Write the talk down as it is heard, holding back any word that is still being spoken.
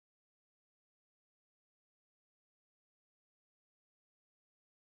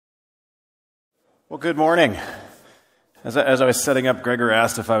Well, good morning. As I was setting up, Gregor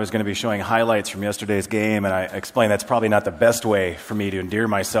asked if I was going to be showing highlights from yesterday's game, and I explained that's probably not the best way for me to endear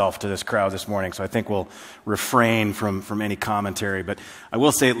myself to this crowd this morning, so I think we'll refrain from any commentary. But I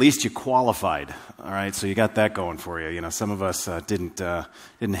will say at least you qualified, all right? So you got that going for you. You know, some of us didn't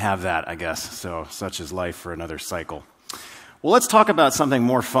have that, I guess, so such is life for another cycle. Well, let's talk about something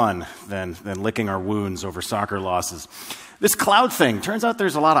more fun than licking our wounds over soccer losses. This cloud thing, turns out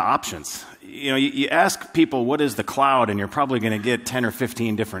there's a lot of options. You know, you ask people, what is the cloud? And you're probably going to get 10 or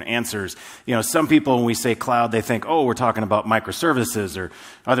 15 different answers. You know, some people, when we say cloud, they think, oh, we're talking about microservices. Or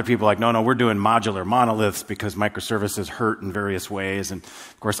other people are like, no, we're doing modular monoliths because microservices hurt in various ways. And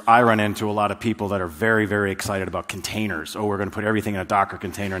of course, I run into a lot of people that are very, very excited about containers. Oh, we're going to put everything in a Docker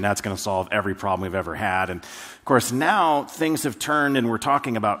container, and that's going to solve every problem we've ever had. And of course, now things have turned, and we're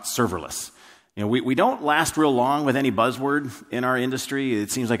talking about serverless. You know, we don't last real long with any buzzword in our industry.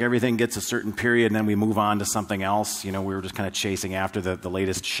 It seems like everything gets a certain period and then we move on to something else. You know, we were just kind of chasing after the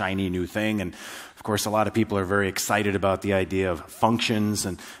latest shiny new thing. And of course, a lot of people are very excited about the idea of functions.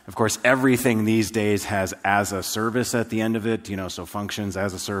 And of course, everything these days has as a service at the end of it. You know, so functions,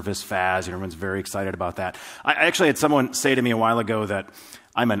 as a service, FaaS, everyone's very excited about that. I actually had someone say to me a while ago that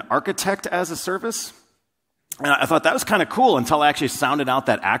I'm an architect as a service. And I thought that was kind of cool until I actually sounded out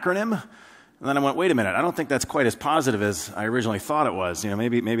that acronym. And then I went, wait a minute, I don't think that's quite as positive as I originally thought it was. You know,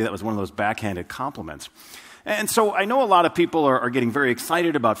 maybe that was one of those backhanded compliments. And so I know a lot of people are getting very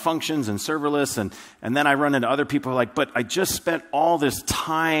excited about functions and serverless, and then I run into other people who are like, but I just spent all this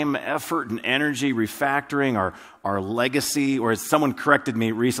time, effort, and energy refactoring our legacy, or as someone corrected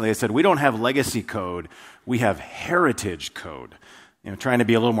me recently, they said, we don't have legacy code, we have heritage code. You know, trying to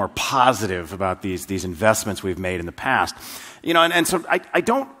be a little more positive about these investments we've made in the past. You know, and so I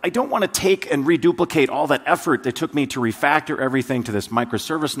don't want to take and reduplicate all that effort that took me to refactor everything to this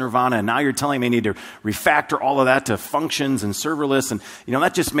microservice nirvana, and now you're telling me I need to refactor all of that to functions and serverless, and you know,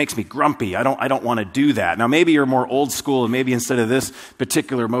 that just makes me grumpy. I don't want to do that. Now maybe you're more old school, and maybe instead of this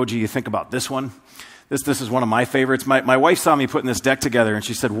particular emoji, you think about this one. This is one of my favorites. My wife saw me putting this deck together, and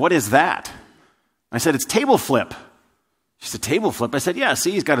she said, what is that? I said, it's table flip. She said, table flip? I said, yeah, see,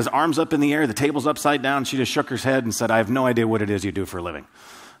 he's got his arms up in the air, the table's upside down. She just shook her head and said, I have no idea what it is you do for a living.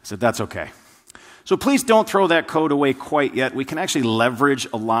 I said, that's okay. So please don't throw that code away quite yet. We can actually leverage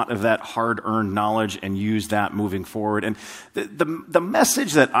a lot of that hard-earned knowledge and use that moving forward. And the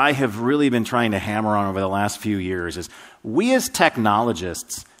message that I have really been trying to hammer on over the last few years is we as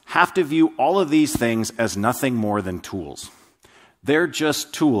technologists have to view all of these things as nothing more than tools. They're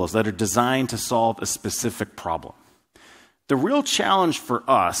just tools that are designed to solve a specific problem. The real challenge for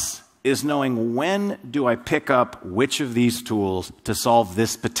us is knowing when do I pick up which of these tools to solve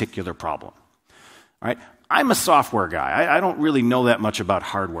this particular problem. All right? I'm a software guy. I don't really know that much about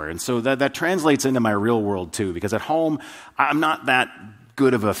hardware. And so that translates into my real world too, because at home, I'm not that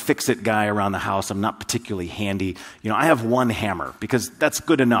good of a fix-it guy around the house. I'm not particularly handy. You know, I have one hammer because that's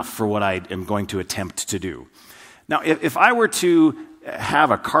good enough for what I am going to attempt to do. Now, if I were to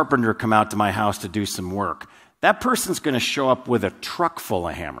have a carpenter come out to my house to do some work, that person's going to show up with a truck full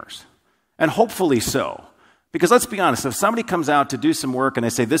of hammers, and hopefully so. Because let's be honest, if somebody comes out to do some work and they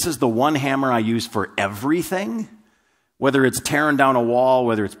say, this is the one hammer I use for everything, whether it's tearing down a wall,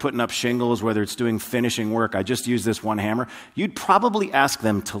 whether it's putting up shingles, whether it's doing finishing work, I just use this one hammer, you'd probably ask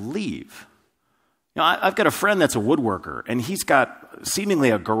them to leave. You know, I've got a friend that's a woodworker, and he's got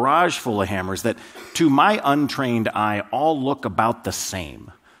seemingly a garage full of hammers that, to my untrained eye, all look about the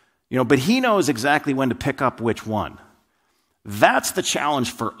same. You know, but he knows exactly when to pick up which one. That's the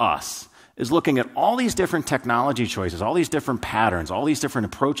challenge for us, is looking at all these different technology choices, all these different patterns, all these different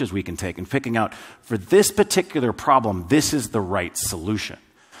approaches we can take, and picking out, for this particular problem, this is the right solution.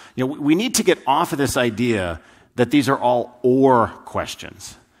 You know, we need to get off of this idea that these are all or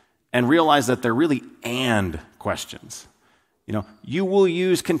questions and realize that they're really and questions. You know, you will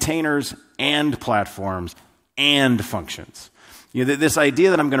use containers and platforms and functions. You know, this idea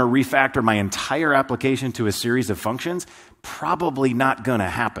that I'm going to refactor my entire application to a series of functions, probably not going to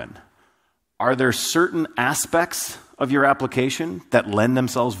happen. Are there certain aspects of your application that lend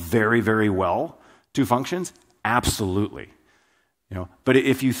themselves very, very well to functions? Absolutely. You know, but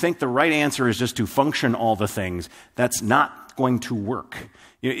if you think the right answer is just to function all the things, that's not going to work.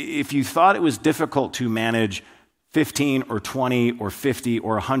 You know, if you thought it was difficult to manage 15 or 20 or 50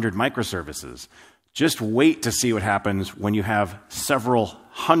 or 100 microservices, just wait to see what happens when you have several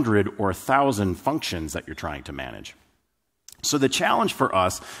hundred or 1,000 functions that you're trying to manage. So the challenge for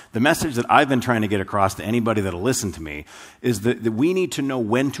us, the message that I've been trying to get across to anybody that'll listen to me, is that we need to know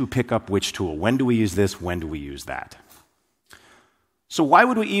when to pick up which tool. When do we use this? When do we use that? So why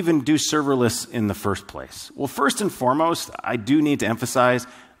would we even do serverless in the first place? Well, first and foremost, I do need to emphasize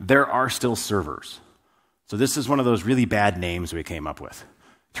there are still servers. So this is one of those really bad names we came up with.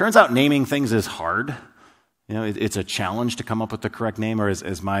 Turns out naming things is hard. You know, it's a challenge to come up with the correct name, or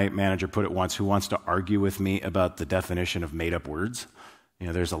as my manager put it once, who wants to argue with me about the definition of made-up words? You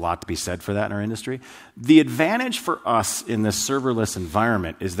know, there's a lot to be said for that in our industry. The advantage for us in this serverless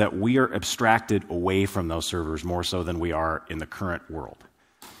environment is that we are abstracted away from those servers more so than we are in the current world.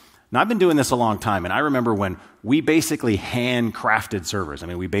 Now, I've been doing this a long time, and I remember when we basically handcrafted servers. I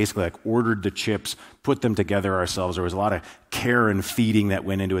mean, we basically ordered the chips, put them together ourselves. There was a lot of care and feeding that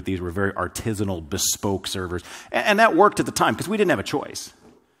went into it. These were very artisanal, bespoke servers. And that worked at the time because we didn't have a choice.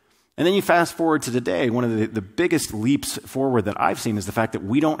 And then you fast forward to today, one of the biggest leaps forward that I've seen is the fact that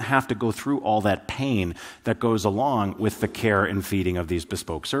we don't have to go through all that pain that goes along with the care and feeding of these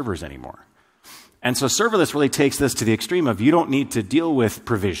bespoke servers anymore. And so serverless really takes this to the extreme of you don't need to deal with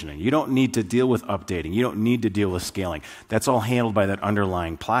provisioning. You don't need to deal with updating. You don't need to deal with scaling. That's all handled by that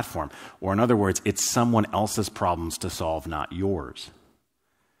underlying platform. Or in other words, it's someone else's problems to solve, not yours.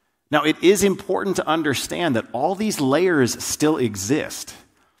 Now, it is important to understand that all these layers still exist.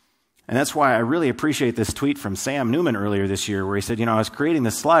 And that's why I really appreciate this tweet from Sam Newman earlier this year where he said, you know, I was creating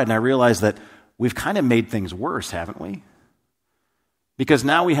this slide and I realized that we've kind of made things worse, haven't we? Because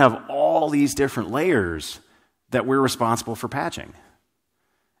now we have all these different layers that we're responsible for patching.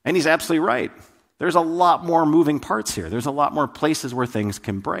 And he's absolutely right. There's a lot more moving parts here. There's a lot more places where things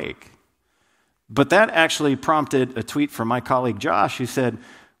can break. But that actually prompted a tweet from my colleague Josh who said,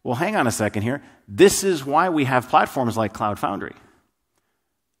 well, hang on a second here. This is why we have platforms like Cloud Foundry.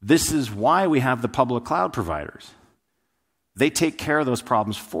 This is why we have the public cloud providers. They take care of those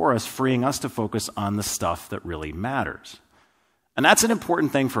problems for us, freeing us to focus on the stuff that really matters. And that's an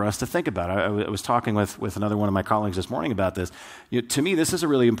important thing for us to think about. I was talking with another one of my colleagues this morning about this. You know, to me, this is a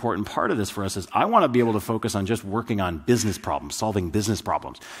really important part of this for us is I want to be able to focus on just working on business problems, solving business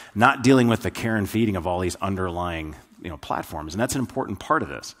problems, not dealing with the care and feeding of all these underlying platforms. And that's an important part of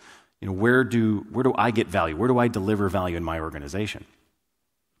this. You know, where do I get value? Where do I deliver value in my organization?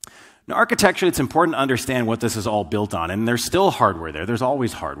 Now, architecturally, it's important to understand what this is all built on. And there's still hardware there. There's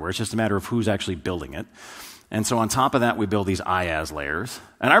always hardware. It's just a matter of who's actually building it. And so on top of that, we build these IaaS layers.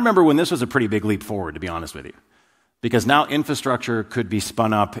 And I remember when this was a pretty big leap forward, to be honest with you. Because now infrastructure could be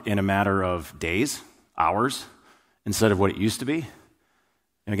spun up in a matter of days, hours, instead of what it used to be.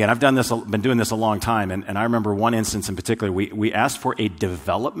 And again, I've been doing this a long time. And I remember one instance in particular, we asked for a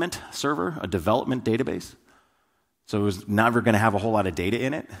development server, a development database. So it was never going to have a whole lot of data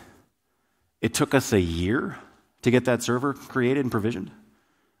in it. It took us a year to get that server created and provisioned.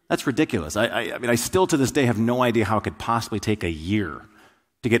 That's ridiculous. I mean, I still to this day have no idea how it could possibly take a year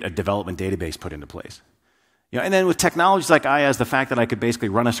to get a development database put into place. You know, and then with technologies like IaaS, the fact that I could basically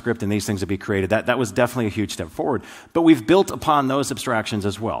run a script and these things would be created, that was definitely a huge step forward. But we've built upon those abstractions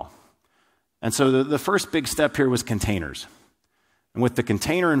as well. And so the first big step here was containers. And with the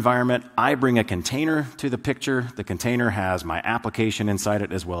container environment, I bring a container to the picture. The container has my application inside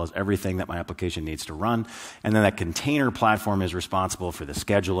it as well as everything that my application needs to run. And then that container platform is responsible for the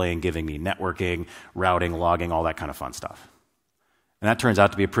scheduling, giving me networking, routing, logging, all that kind of fun stuff. And that turns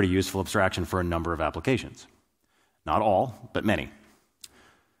out to be a pretty useful abstraction for a number of applications. Not all, but many.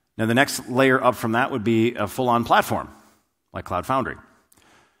 Now, the next layer up from that would be a full-on platform, like Cloud Foundry.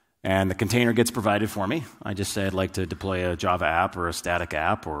 And the container gets provided for me. I just say I'd like to deploy a Java app or a static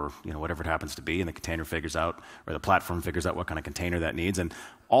app or whatever it happens to be, and the container figures out, or the platform figures out what kind of container that needs. And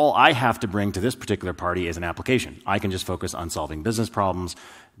all I have to bring to this particular party is an application. I can just focus on solving business problems,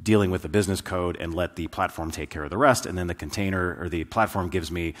 dealing with the business code, and let the platform take care of the rest. And then the container or the platform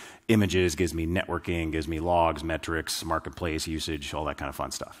gives me images, gives me networking, gives me logs, metrics, marketplace usage, all that kind of fun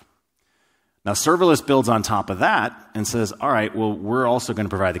stuff. Now, serverless builds on top of that and says, all right, well, we're also going to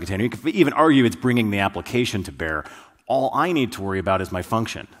provide the container. You could even argue it's bringing the application to bear. All I need to worry about is my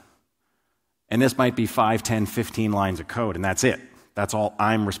function. And this might be 5, 10, 15 lines of code, and that's it. That's all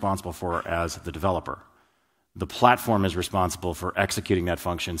I'm responsible for as the developer. The platform is responsible for executing that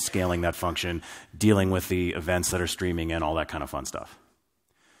function, scaling that function, dealing with the events that are streaming in, all that kind of fun stuff.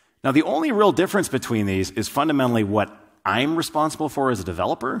 Now, the only real difference between these is fundamentally what I'm responsible for as a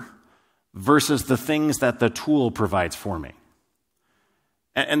developer versus the things that the tool provides for me.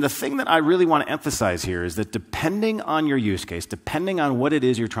 And the thing that I really want to emphasize here is that depending on your use case, depending on what it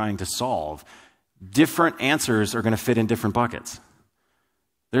is you're trying to solve, different answers are going to fit in different buckets.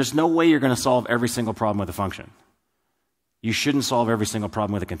 There's no way you're going to solve every single problem with a function. You shouldn't solve every single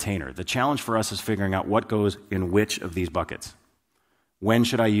problem with a container. The challenge for us is figuring out what goes in which of these buckets. When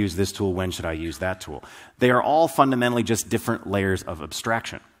should I use this tool? When should I use that tool? They are all fundamentally just different layers of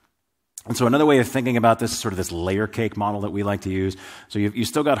abstraction. And so another way of thinking about this is sort of this layer cake model that we like to use. So you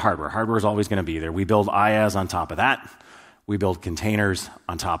still got hardware. Hardware is always going to be there. We build IaaS on top of that. We build containers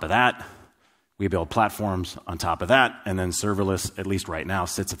on top of that. We build platforms on top of that. And then serverless, at least right now,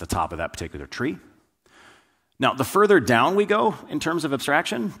 sits at the top of that particular tree. Now, the further down we go in terms of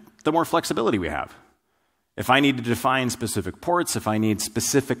abstraction, the more flexibility we have. If I need to define specific ports, if I need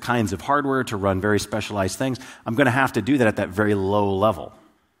specific kinds of hardware to run very specialized things, I'm going to have to do that at that very low level.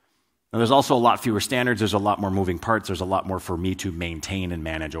 Now, there's also a lot fewer standards, there's a lot more moving parts, there's a lot more for me to maintain and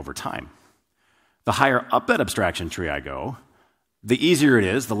manage over time. The higher up that abstraction tree I go, the easier it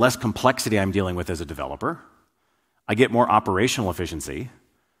is, the less complexity I'm dealing with as a developer. I get more operational efficiency,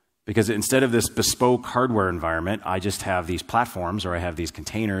 because instead of this bespoke hardware environment, I just have these platforms, or I have these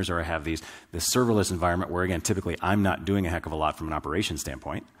containers, or I have this serverless environment where, again, typically I'm not doing a heck of a lot from an operations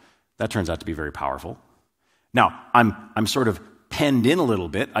standpoint. That turns out to be very powerful. Now, I'm sort of penned in a little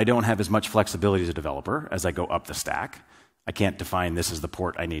bit. I don't have as much flexibility as a developer as I go up the stack. I can't define this is the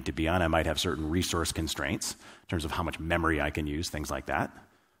port I need to be on. I might have certain resource constraints in terms of how much memory I can use, things like that.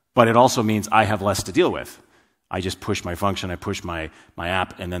 But it also means I have less to deal with. I just push my function, I push my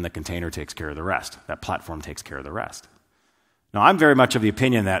app, and then the container takes care of the rest. That platform takes care of the rest. Now, I'm very much of the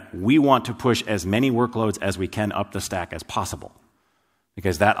opinion that we want to push as many workloads as we can up the stack as possible,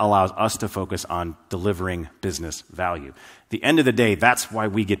 because that allows us to focus on delivering business value. At the end of the day, that's why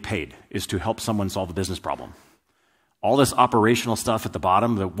we get paid, is to help someone solve a business problem. All this operational stuff at the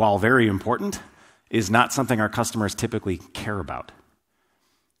bottom, that, while very important, is not something our customers typically care about.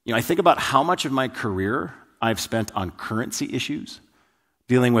 You know, I think about how much of my career I've spent on currency issues,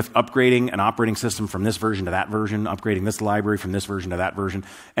 dealing with upgrading an operating system from this version to that version, upgrading this library from this version to that version.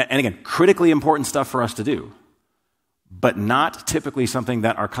 And again, critically important stuff for us to do, but not typically something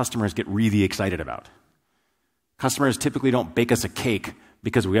that our customers get really excited about. Customers typically don't bake us a cake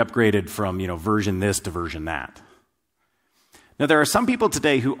because we upgraded from, version this to version that. Now, there are some people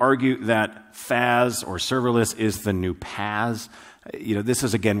today who argue that FaaS or serverless is the new PaaS. This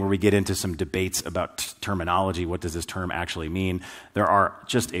is, again, where we get into some debates about terminology. What does this term actually mean? There are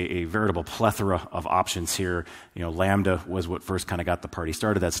just a veritable plethora of options here. Lambda was what first kind of got the party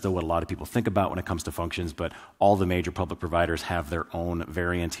started. That's still what a lot of people think about when it comes to functions, but all the major public providers have their own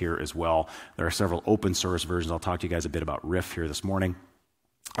variant here as well. There are several open source versions. I'll talk to you guys a bit about Riff here this morning.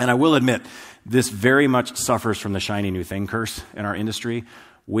 And I will admit, this very much suffers from the shiny new thing curse in our industry.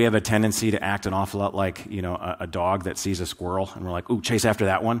 We have a tendency to act an awful lot like, a dog that sees a squirrel, and we're like, ooh, chase after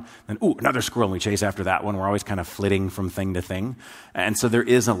that one. Then, ooh, another squirrel, and we chase after that one. We're always kind of flitting from thing to thing. And so there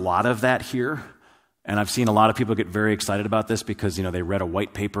is a lot of that here. And I've seen a lot of people get very excited about this because, they read a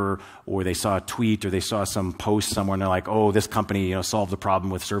white paper, or they saw a tweet, or they saw some post somewhere, and they're like, oh, this company, solved the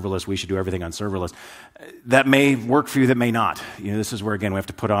problem with serverless. We should do everything on serverless. That may work for you, that may not. This is where, again, we have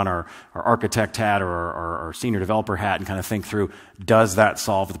to put on our architect hat or our senior developer hat and kind of think through, does that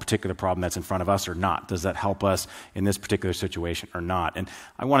solve the particular problem that's in front of us or not? Does that help us in this particular situation or not? And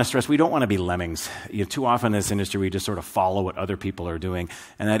I want to stress, we don't want to be lemmings. Too often in this industry, we just sort of follow what other people are doing,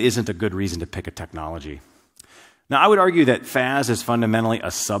 and that isn't a good reason to pick a technology. Now, I would argue that FaaS is fundamentally a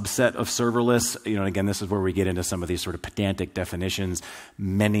subset of serverless. And again, this is where we get into some of these sort of pedantic definitions.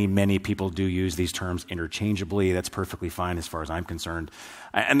 Many people do use these terms interchangeably. That's perfectly fine as far as I'm concerned.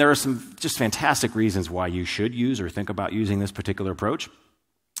 And there are some just fantastic reasons why you should use or think about using this particular approach.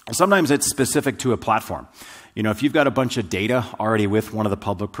 Sometimes it's specific to a platform. If you've got a bunch of data already with one of the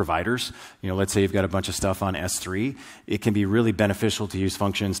public providers, let's say you've got a bunch of stuff on S3, it can be really beneficial to use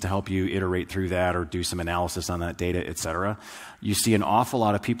functions to help you iterate through that or do some analysis on that data, et cetera. You see an awful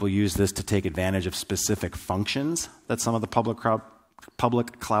lot of people use this to take advantage of specific functions that some of the public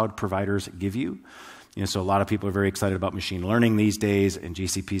cloud providers give you. So a lot of people are very excited about machine learning these days, and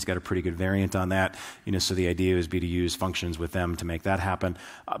GCP's got a pretty good variant on that. So the idea is to use functions with them to make that happen.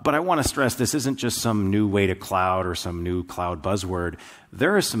 But I want to stress, this isn't just some new way to cloud or some new cloud buzzword.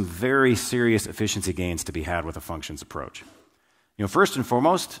 There are some very serious efficiency gains to be had with a functions approach. First and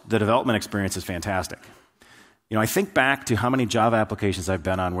foremost, the development experience is fantastic. I think back to how many Java applications I've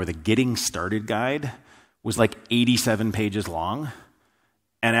been on where the getting started guide was like 87 pages long.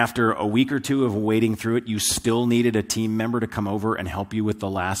 And after a week or two of wading through it, you still needed a team member to come over and help you with the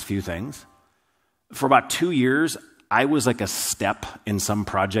last few things. For about 2 years, I was like a step in some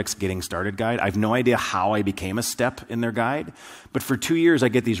project's getting started guide. I have no idea how I became a step in their guide, but for 2 years I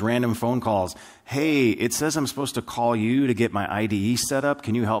get these random phone calls. Hey, it says I'm supposed to call you to get my IDE set up.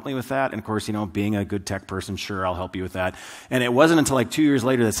 Can you help me with that? And of course, being a good tech person, sure, I'll help you with that. And it wasn't until like 2 years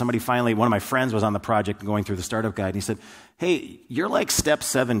later that somebody finally, one of my friends was on the project and going through the startup guide, and he said, hey, you're like step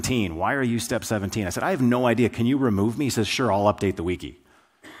 17. Why are you step 17? I said, I have no idea. Can you remove me? He says, sure, I'll update the wiki.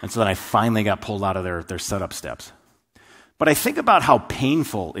 And so then I finally got pulled out of their setup steps. But I think about how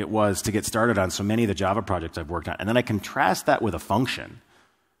painful it was to get started on so many of the Java projects I've worked on, and then I contrast that with a function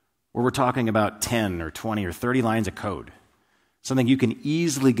where we're talking about 10 or 20 or 30 lines of code, something you can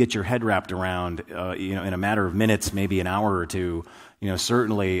easily get your head wrapped around in a matter of minutes, maybe an hour or two,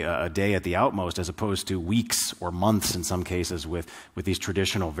 certainly a day at the outmost, as opposed to weeks or months in some cases with these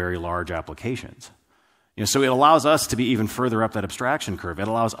traditional very large applications. So it allows us to be even further up that abstraction curve. It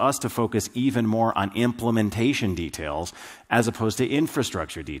allows us to focus even more on implementation details as opposed to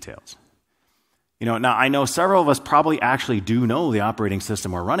infrastructure details. Now I know several of us probably actually do know the operating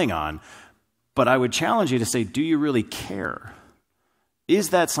system we're running on, but I would challenge you to say, do you really care? Is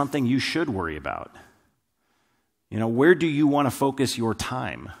that something you should worry about? Where do you want to focus your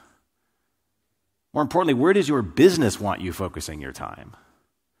time? More importantly, where does your business want you focusing your time?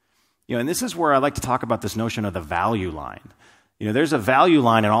 And this is where I like to talk about this notion of the value line. There's a value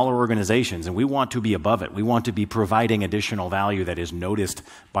line in all our organizations, and we want to be above it. We want to be providing additional value that is noticed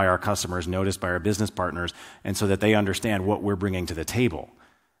by our customers, noticed by our business partners, and so that they understand what we're bringing to the table.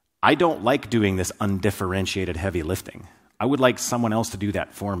 I don't like doing this undifferentiated heavy lifting. I would like someone else to do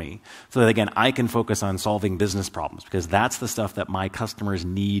that for me, so that, again, I can focus on solving business problems, because that's the stuff that my customers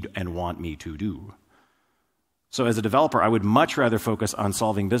need and want me to do. So as a developer, I would much rather focus on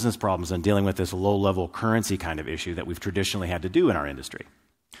solving business problems than dealing with this low-level currency kind of issue that we've traditionally had to do in our industry.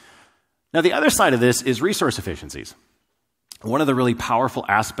 Now, the other side of this is resource efficiencies. One of the really powerful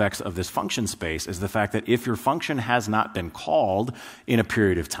aspects of this function space is the fact that if your function has not been called in a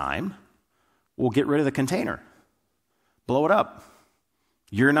period of time, we'll get rid of the container. Blow it up.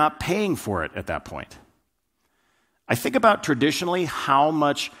 You're not paying for it at that point. I think about traditionally how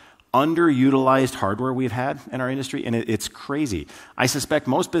much underutilized hardware we've had in our industry, and it's crazy. I suspect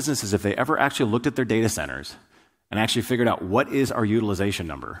most businesses, if they ever actually looked at their data centers and actually figured out what is our utilization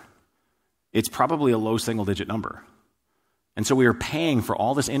number, it's probably a low single-digit number. And so we are paying for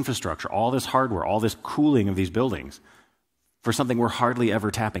all this infrastructure, all this hardware, all this cooling of these buildings for something we're hardly ever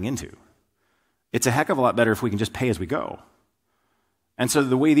tapping into. It's a heck of a lot better if we can just pay as we go. And so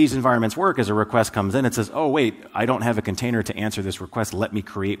the way these environments work is a request comes in, it says, oh, wait, I don't have a container to answer this request. Let me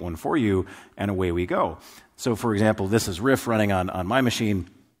create one for you, and away we go. So, for example, this is Riff running on my machine.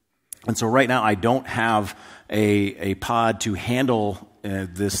 And so right now I don't have a pod to handle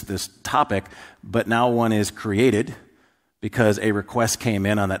this topic, but now one is created because a request came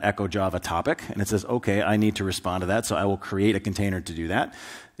in on that Echo Java topic, and it says, okay, I need to respond to that, so I will create a container to do that.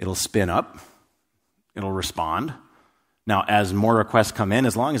 It'll spin up. It'll respond. Now, as more requests come in,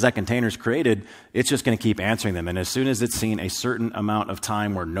 as long as that container is created, it's just going to keep answering them. And as soon as it's seen a certain amount of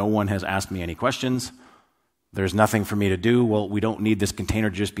time where no one has asked me any questions, there's nothing for me to do. Well, we don't need this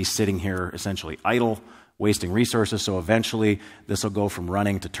container to just be sitting here essentially idle, wasting resources. So eventually, this will go from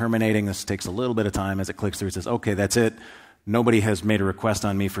running to terminating. This takes a little bit of time. As it clicks through, it says, okay, that's it. Nobody has made a request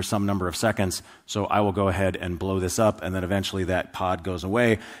on me for some number of seconds, so I will go ahead and blow this up, and then eventually that pod goes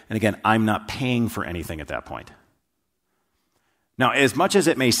away. And again, I'm not paying for anything at that point. Now, as much as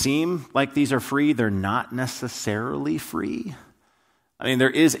it may seem like these are free, they're not necessarily free. I mean,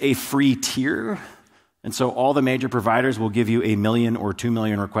 there is a free tier, and so all the major providers will give you 1 million or 2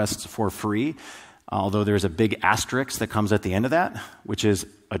 million requests for free, although there's a big asterisk that comes at the end of that, which is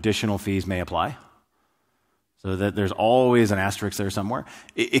additional fees may apply. So that there's always an asterisk there somewhere.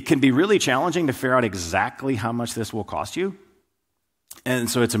 It can be really challenging to figure out exactly how much this will cost you. And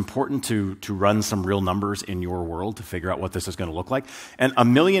so it's important to run some real numbers in your world to figure out what this is going to look like. And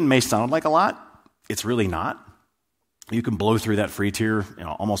 1 million may sound like a lot. It's really not. You can blow through that free tier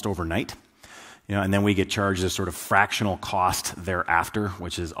almost overnight. And then we get charged this sort of fractional cost thereafter,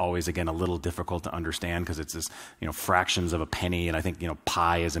 which is always, again, a little difficult to understand because it's this, fractions of a penny, and I think,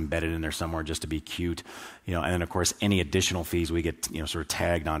 pi is embedded in there somewhere just to be cute. And then, of course, any additional fees we get, sort of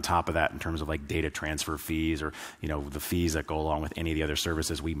tagged on top of that in terms of like data transfer fees or, the fees that go along with any of the other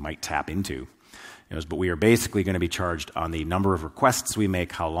services we might tap into. But we are basically going to be charged on the number of requests we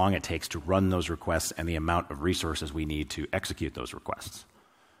make, how long it takes to run those requests, and the amount of resources we need to execute those requests.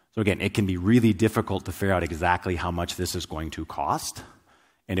 So again, it can be really difficult to figure out exactly how much this is going to cost.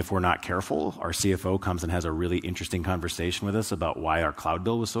 And if we're not careful, our CFO comes and has a really interesting conversation with us about why our cloud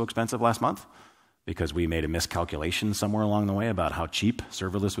bill was so expensive last month. because we made a miscalculation somewhere along the way about how cheap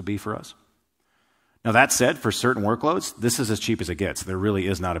serverless would be for us. Now, that said, for certain workloads, this is as cheap as it gets. There really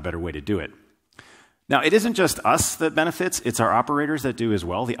is not a better way to do it. Now, it isn't just us that benefits, it's our operators that do as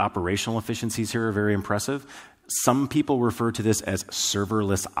well. The operational efficiencies here are very impressive. Some people refer to this as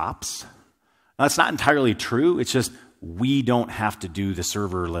serverless ops. Now, that's not entirely true. It's just we don't have to do the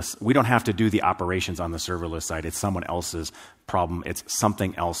serverless, we don't have to do the operations on the serverless side. It's someone else's problem. It's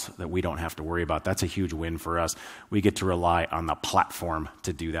something else that we don't have to worry about. That's a huge win for us. We get to rely on the platform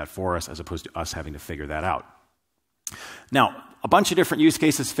to do that for us as opposed to us having to figure that out. Now, a bunch of different use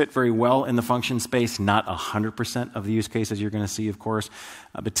cases fit very well in the function space. Not 100% of the use cases you're going to see, of course.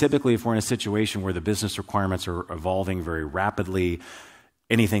 But typically, if we're in a situation where the business requirements are evolving very rapidly,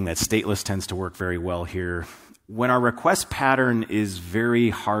 anything that's stateless tends to work very well here. When our request pattern is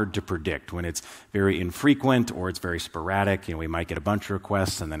very hard to predict, when it's very infrequent or it's very sporadic, we might get a bunch of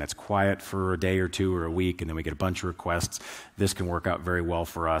requests and then it's quiet for a day or two or a week and then we get a bunch of requests. This can work out very well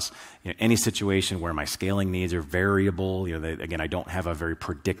for us. Any situation where my scaling needs are variable, again, I don't have a very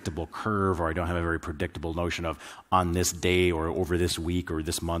predictable curve or I don't have a very predictable notion of on this day or over this week or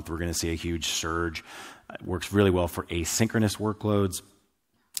this month we're going to see a huge surge. It works really well for asynchronous workloads.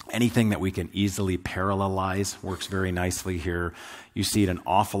 Anything that we can easily parallelize works very nicely here. You see it an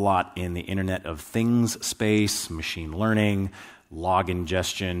awful lot in the Internet of Things space, machine learning, log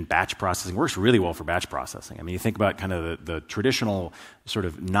ingestion, batch processing. Works really well for batch processing. I mean, you think about kind of the traditional sort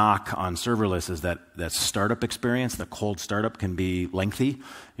of knock on serverless is that startup experience, the cold startup can be lengthy.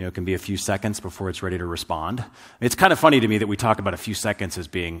 It can be a few seconds before it's ready to respond. It's kind of funny to me that we talk about a few seconds as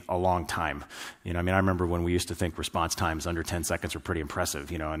being a long time. I remember when we used to think response times under 10 seconds were pretty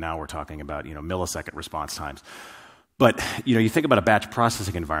impressive, and now we're talking about, millisecond response times. But, you think about a batch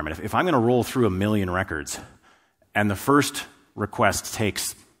processing environment. If I'm going to roll through 1 million records and the first request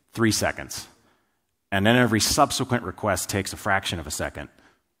takes 3 seconds, and then every subsequent request takes a fraction of a second,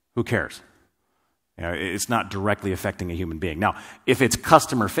 who cares? It's not directly affecting a human being. Now, if it's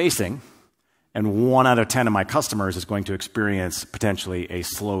customer-facing, and 1 out of 10 of my customers is going to experience potentially a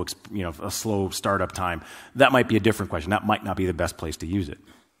slow startup time, that might be a different question. That might not be the best place to use it.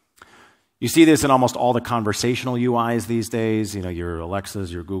 You see this in almost all the conversational UIs these days, your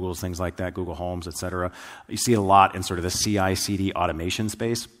Alexas, your Googles, things like that, Google Homes, et cetera. You see it a lot in sort of the CI/CD automation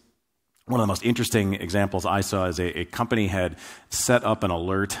space. One of the most interesting examples I saw is a company had set up an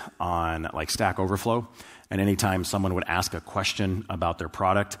alert on like Stack Overflow, and anytime someone would ask a question about their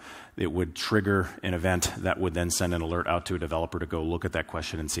product, it would trigger an event that would then send an alert out to a developer to go look at that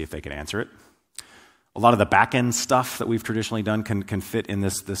question and see if they could answer it. A lot of the back-end stuff that we've traditionally done can fit in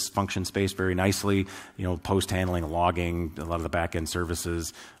this function space very nicely. Post-handling, logging, a lot of the back-end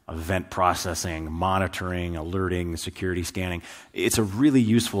services, event processing, monitoring, alerting, security scanning. It's a really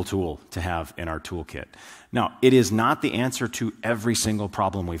useful tool to have in our toolkit. Now, it is not the answer to every single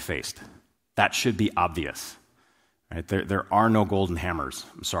problem we've faced. That should be obvious. Right? There are no golden hammers.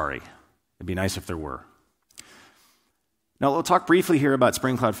 I'm sorry. It'd be nice if there were. Now, we'll talk briefly here about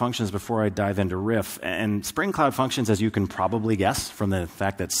Spring Cloud Functions before I dive into Riff. And Spring Cloud Functions, as you can probably guess from the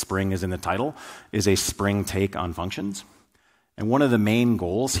fact that Spring is in the title, is a Spring take on functions. And one of the main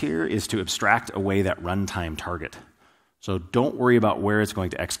goals here is to abstract away that runtime target. So don't worry about where it's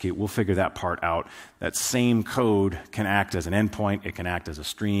going to execute. We'll figure that part out. That same code can act as an endpoint. It can act as a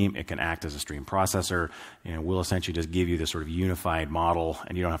stream. It can act as a stream processor. We'll essentially just give you this sort of unified model,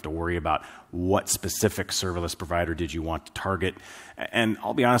 and you don't have to worry about what specific serverless provider did you want to target. And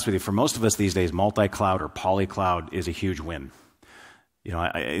I'll be honest with you, for most of us these days, multi-cloud or poly-cloud is a huge win.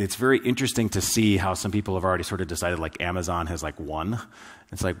 It's very interesting to see how some people have already sort of decided, like Amazon has like won.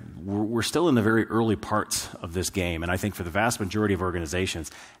 It's like we're still in the very early parts of this game, and I think for the vast majority of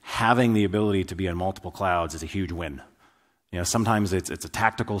organizations, having the ability to be on multiple clouds is a huge win. Sometimes it's a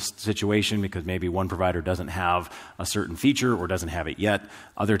tactical situation because maybe one provider doesn't have a certain feature or doesn't have it yet.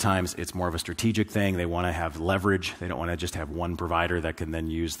 Other times it's more of a strategic thing. They want to have leverage. They don't want to just have one provider that can then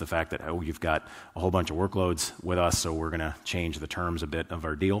use the fact that, you've got a whole bunch of workloads with us, so we're going to change the terms a bit of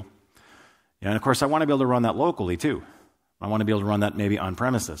our deal. And of course, I want to be able to run that locally too. I want to be able to run that maybe on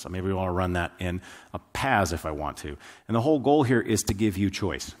premises. I maybe want to run that in a FaaS if I want to. And the whole goal here is to give you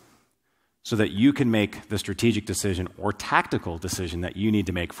choice, so that you can make the strategic decision or tactical decision that you need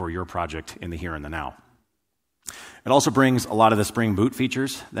to make for your project in the here and the now. It also brings a lot of the Spring Boot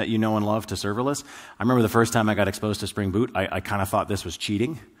features that you know and love to serverless. I remember the first time I got exposed to Spring Boot, I kind of thought this was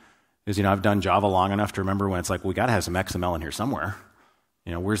cheating. Because, I've done Java long enough to remember when it's like, we got to have some XML in here somewhere.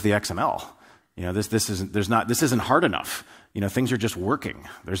 Where's the XML? This isn't hard enough. Things are just working.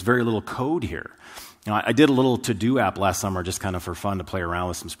 There's very little code here. I did a little to-do app last summer just kind of for fun to play around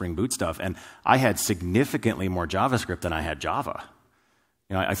with some Spring Boot stuff, and I had significantly more JavaScript than I had Java.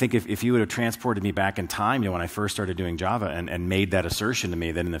 I think if you would have transported me back in time, when I first started doing Java and made that assertion to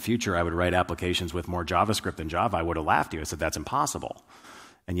me that in the future I would write applications with more JavaScript than Java, I would have laughed at you. I said, that's impossible.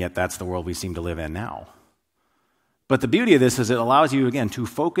 And yet that's the world we seem to live in now. But the beauty of this is it allows you, again, to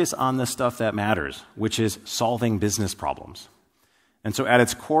focus on the stuff that matters, which is solving business problems. And so at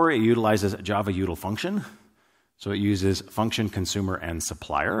its core, it utilizes a Java util function. So it uses function, consumer, and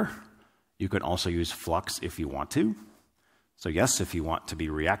supplier. You can also use Flux if you want to. So yes, if you want to be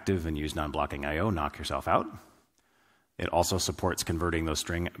reactive and use non-blocking I/O, knock yourself out. It also supports converting those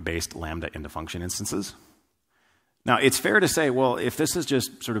string-based Lambda into function instances. Now, it's fair to say, well, if this is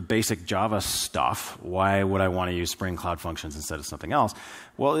just sort of basic Java stuff, why would I want to use Spring Cloud Functions instead of something else?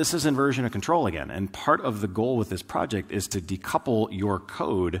 Well, this is inversion of control again, and part of the goal with this project is to decouple your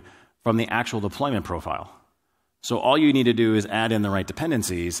code from the actual deployment profile. So all you need to do is add in the right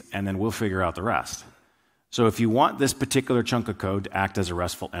dependencies, and then we'll figure out the rest. So if you want this particular chunk of code to act as a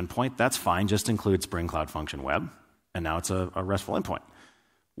RESTful endpoint, that's fine. Just include Spring Cloud Function Web, and now it's a RESTful endpoint.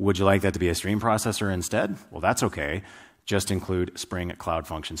 Would you like that to be a stream processor instead? Well, that's okay. Just include Spring Cloud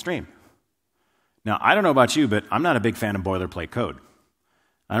Function Stream. Now, I don't know about you, but I'm not a big fan of boilerplate code.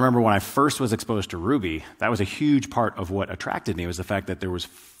 I remember when I first was exposed to Ruby, that was a huge part of what attracted me, was the fact that there was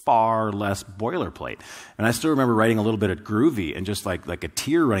far less boilerplate. And I still remember writing a little bit of Groovy and just like a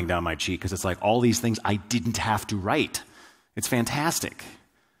tear running down my cheek because it's like all these things I didn't have to write. It's fantastic.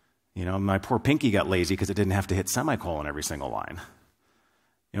 My poor Pinky got lazy because it didn't have to hit semicolon every single line.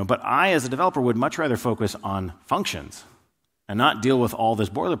 But I, as a developer, would much rather focus on functions and not deal with all this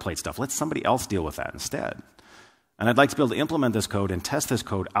boilerplate stuff. Let somebody else deal with that instead. And I'd like to be able to implement this code and test this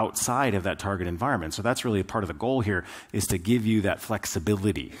code outside of that target environment. So that's really part of the goal here, is to give you that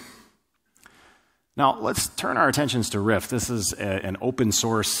flexibility. Now, let's turn our attentions to Riff. This is an open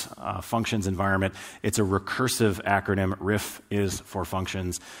source functions environment. It's a recursive acronym. Riff is for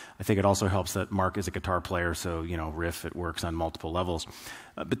functions. I think it also helps that Mark is a guitar player, so, Riff, it works on multiple levels.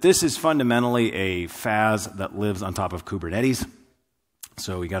 But this is fundamentally a FaaS that lives on top of Kubernetes.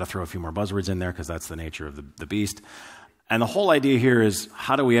 So we got to throw a few more buzzwords in there because that's the nature of the beast. And the whole idea here is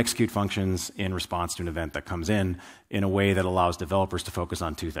how do we execute functions in response to an event that comes in a way that allows developers to focus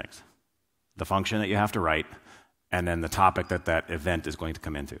on two things: the function that you have to write, and then the topic that event is going to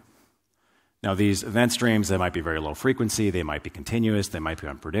come into. Now, these event streams, they might be very low frequency, they might be continuous, they might be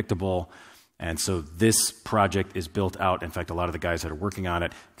unpredictable. And so this project is built out. In fact, a lot of the guys that are working on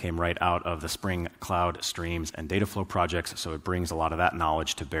it came right out of the Spring Cloud Streams and Dataflow projects, so it brings a lot of that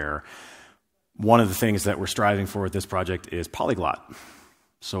knowledge to bear. One of the things that we're striving for with this project is polyglot.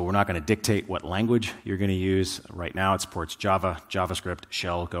 So we're not going to dictate what language you're going to use. Right now it supports Java, JavaScript,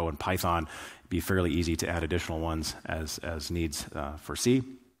 Shell, Go, and Python. It'd be fairly easy to add additional ones as needs foresee.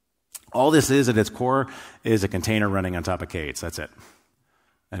 All this is at its core is a container running on top of K8s. That's it.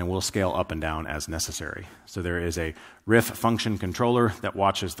 And it will scale up and down as necessary. So there is a riff function controller that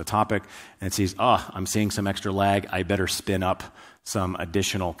watches the topic, and it sees, I'm seeing some extra lag. I better spin up some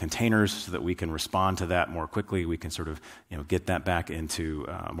additional containers so that we can respond to that more quickly. We can sort of get that back into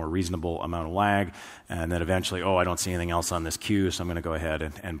a more reasonable amount of lag. And then eventually, I don't see anything else on this queue, so I'm going to go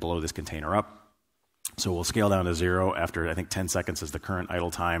ahead and blow this container up. So we'll scale down to 0 after, I think, 10 seconds is the current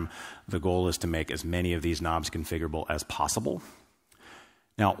idle time. The goal is to make as many of these knobs configurable as possible.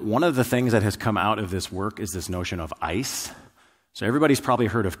 Now, one of the things that has come out of this work is this notion of ICE. So everybody's probably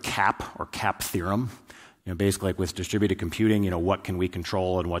heard of CAP or CAP theorem. Basically, like with distributed computing, what can we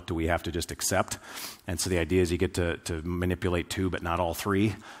control and what do we have to just accept? And so the idea is you get to manipulate 2, but not all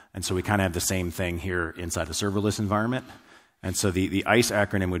 3. And so we kind of have the same thing here inside the serverless environment. And so the ICE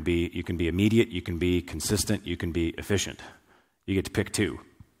acronym would be, you can be immediate, you can be consistent, you can be efficient. You get to pick 2.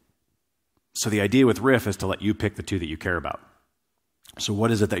 So the idea with Riff is to let you pick the 2 that you care about. So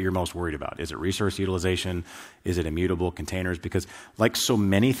what is it that you're most worried about? Is it resource utilization? Is it immutable containers? Because like so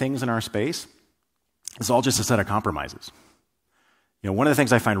many things in our space, it's all just a set of compromises. One of the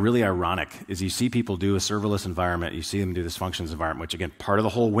things I find really ironic is you see people do a serverless environment, you see them do this functions environment, which again, part of the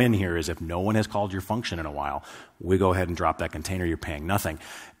whole win here is if no one has called your function in a while, we go ahead and drop that container, you're paying nothing.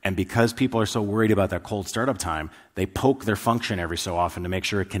 And because people are so worried about that cold startup time, they poke their function every so often to make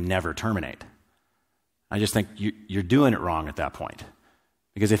sure it can never terminate. I just think you're doing it wrong at that point.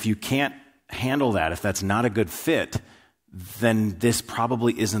 Because if you can't handle that, if that's not a good fit, then this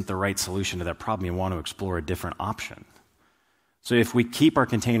probably isn't the right solution to that problem. You want to explore a different option. So if we keep our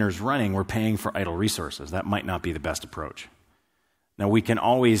containers running, we're paying for idle resources. That might not be the best approach. Now, we can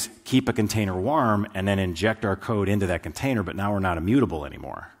always keep a container warm and then inject our code into that container, but now we're not immutable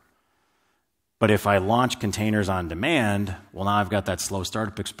anymore. But if I launch containers on demand, well, now I've got that slow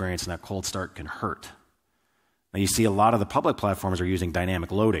startup experience, and that cold start can hurt. Now, you see a lot of the public platforms are using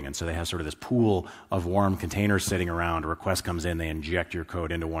dynamic loading, and so they have sort of this pool of warm containers sitting around. A request comes in, they inject your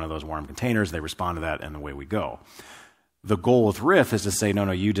code into one of those warm containers, they respond to that, and away we go. The goal with Riff is to say,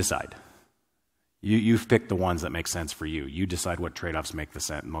 no, you decide. You've picked the ones that make sense for you. You decide what trade-offs make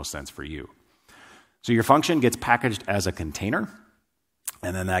the most sense for you. So your function gets packaged as a container,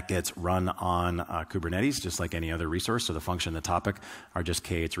 and then that gets run on Kubernetes, just like any other resource. So the function and the topic are just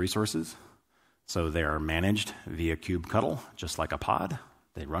K8's resources. So they are managed via kubectl, just like a pod.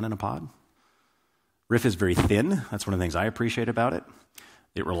 They run in a pod. Riff is very thin. That's one of the things I appreciate about it.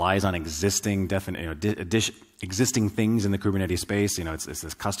 It relies on existing existing things in the Kubernetes space. It's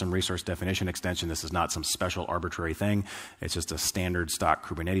this custom resource definition extension. This is not some special arbitrary thing. It's just a standard stock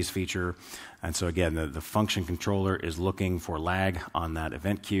Kubernetes feature. And so again, the function controller is looking for lag on that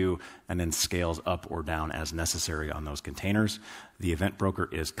event queue and then scales up or down as necessary on those containers. The event broker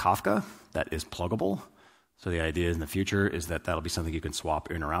is Kafka. That is pluggable. So the idea in the future is that that'll be something you can swap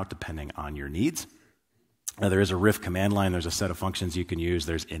in or out depending on your needs. Now, there is a Riff command line. There's a set of functions you can use.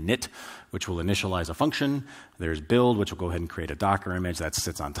 There's init, which will initialize a function. There's build, which will go ahead and create a Docker image that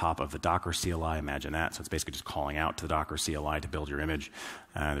sits on top of the Docker CLI. Imagine that. So it's basically just calling out to the Docker CLI to build your image.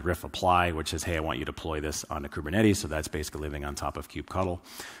 The Riff apply, which says, hey, I want you to deploy this onto Kubernetes. So that's basically living on top of kubectl.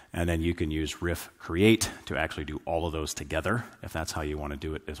 And then you can use Riff create to actually do all of those together, if that's how you want to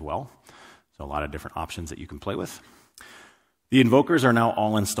do it as well. So a lot of different options that you can play with. The invokers are now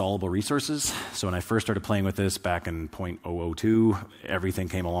all installable resources. So when I first started playing with this back in 0.002, everything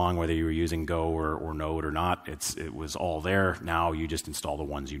came along, whether you were using Go or Node or not. It was all there. Now you just install the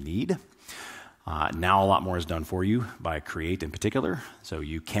ones you need. Now a lot more is done for you by Create in particular. So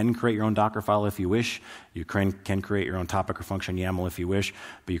you can create your own Docker file if you wish. You can create your own topic or function YAML if you wish,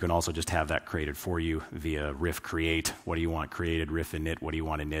 but you can also just have that created for you via Riff create. What do you want created? Riff init. What do you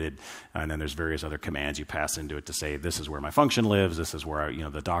want initted? And then there's various other commands you pass into it to say, this is where my function lives. This is where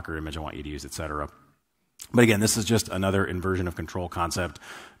the Docker image I want you to use, etc. But again, this is just another inversion of control concept.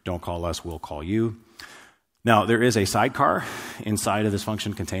 Don't call us, we'll call you. Now, there is a sidecar inside of this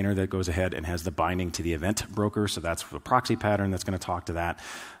function container that goes ahead and has the binding to the event broker, so that's the proxy pattern that's going to talk to that.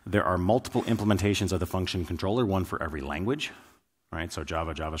 There are multiple implementations of the function controller, one for every language, right? So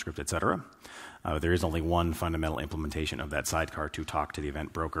Java, JavaScript, etc. There is only one fundamental implementation of that sidecar to talk to the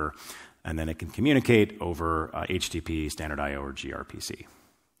event broker, and then it can communicate over HTTP, standard I/O, or gRPC. All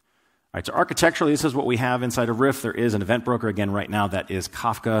right, so architecturally, this is what we have inside of Riff. There is an event broker, again, right now, that is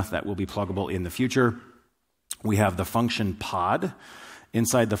Kafka. That will be pluggable in the future. We have the function pod.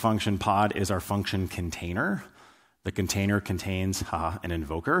 Inside the function pod is our function container. The container contains an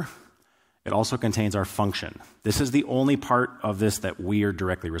invoker. It also contains our function. This is the only part of this that we are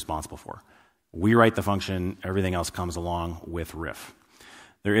directly responsible for. We write the function. Everything else comes along with Riff.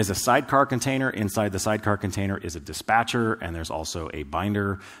 There is a sidecar container. Inside the sidecar container is a dispatcher, and there's also a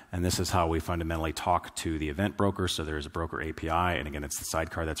binder. And this is how we fundamentally talk to the event broker. So there's a broker API, and again, it's the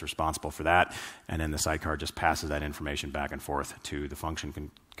sidecar that's responsible for that. And then the sidecar just passes that information back and forth to the function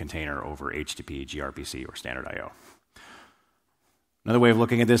container over HTTP, gRPC, or standard I/O. Another way of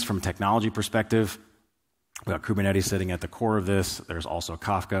looking at this from a technology perspective, we've got Kubernetes sitting at the core of this. There's also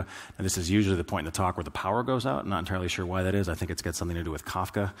Kafka. And this is usually the point in the talk where the power goes out. I'm not entirely sure why that is. I think it's got something to do with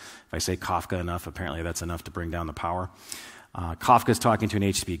Kafka. If I say Kafka enough, apparently that's enough to bring down the power. Kafka is talking to an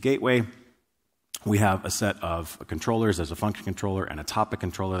HTTP gateway. We have a set of controllers. There's a function controller and a topic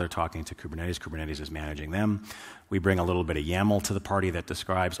controller. They're talking to Kubernetes. Kubernetes is managing them. We bring a little bit of YAML to the party that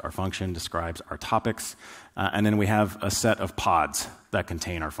describes our function, describes our topics. And then we have a set of pods that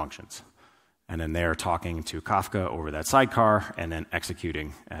contain our functions. And then they're talking to Kafka over that sidecar and then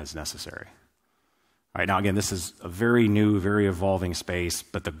executing as necessary. All right, now again, this is a very new, very evolving space,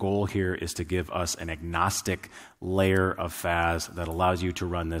 but the goal here is to give us an agnostic layer of FaaS that allows you to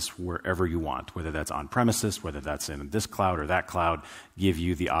run this wherever you want, whether that's on premises, whether that's in this cloud or that cloud, give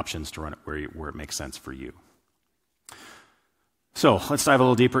you the options to run it where it makes sense for you. So let's dive a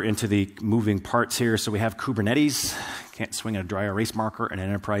little deeper into the moving parts here. So we have Kubernetes. Can't swing a dry erase marker in an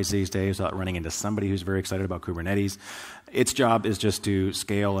enterprise these days without running into somebody who's very excited about Kubernetes. Its job is just to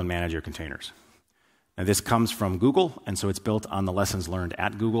scale and manage your containers. Now, this comes from Google, and so it's built on the lessons learned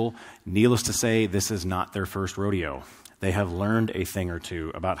at Google. Needless to say, this is not their first rodeo. They have learned a thing or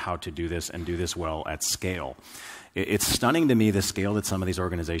two about how to do this and do this well at scale. It's stunning to me the scale that some of these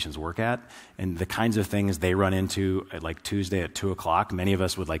organizations work at and the kinds of things they run into at like Tuesday at 2 o'clock. Many of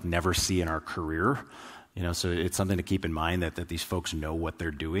us would like never see in our career. So it's something to keep in mind that these folks know what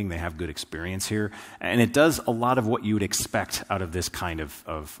they're doing. They have good experience here. And it does a lot of what you would expect out of this kind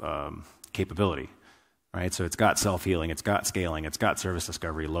of capability, right? So it's got self-healing, it's got scaling, it's got service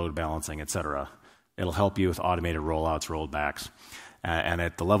discovery, load balancing, et cetera. It'll help you with automated rollouts, rollbacks. And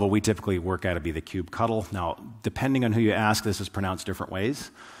at the level we typically work at, it'd be the kubectl. Now, depending on who you ask, this is pronounced different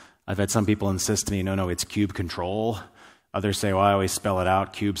ways. I've had some people insist to me, no, it's kube control. Others say, well, I always spell it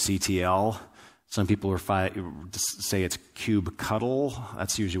out, kubectl. Some people say it's kubectl.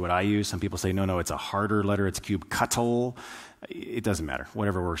 That's usually what I use. Some people say, no, it's a harder letter, it's kubectl. It doesn't matter.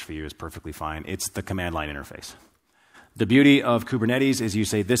 Whatever works for you is perfectly fine. It's the command line interface. The beauty of Kubernetes is you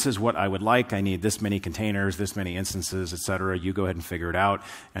say, this is what I would like. I need this many containers, this many instances, et cetera. You go ahead and figure it out.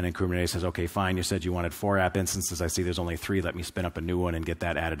 And then Kubernetes says, okay, fine. You said you wanted 4 app instances. I see there's only 3. Let me spin up a new one and get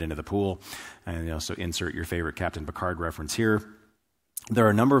that added into the pool. And so insert your favorite Captain Picard reference here. There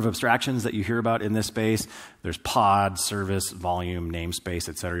are a number of abstractions that you hear about in this space. There's pod, service, volume, namespace,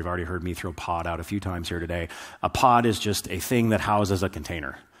 et cetera. You've already heard me throw pod out a few times here today. A pod is just a thing that houses a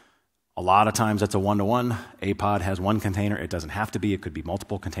container. A lot of times that's a one-to-one. A pod has one container. It doesn't have to be. It could be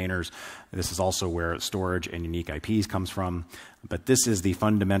multiple containers. This is also where storage and unique IPs comes from. But this is the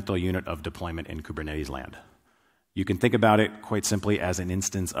fundamental unit of deployment in Kubernetes land. You can think about it quite simply as an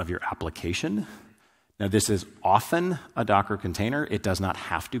instance of your application. Now, this is often a Docker container. It does not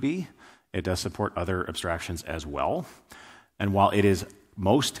have to be. It does support other abstractions as well. And while it is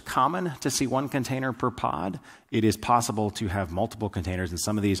most common to see one container per pod, it is possible to have multiple containers, and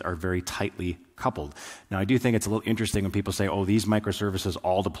some of these are very tightly coupled. Now, I do think it's a little interesting when people say, oh, these microservices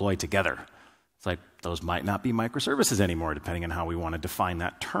all deploy together. It's like, those might not be microservices anymore, depending on how we want to define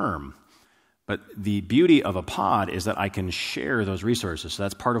that term. But the beauty of a pod is that I can share those resources. So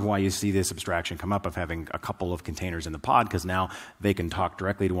that's part of why you see this abstraction come up of having a couple of containers in the pod, because now they can talk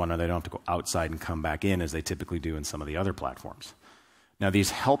directly to one another. They don't have to go outside and come back in as they typically do in some of the other platforms. Now,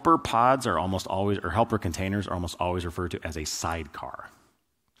 these helper pods are almost always, or helper containers are almost always referred to as a sidecar.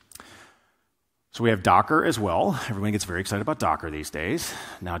 So we have Docker as well. Everyone gets very excited about Docker these days.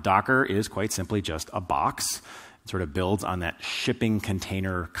 Now, Docker is quite simply just a box. It sort of builds on that shipping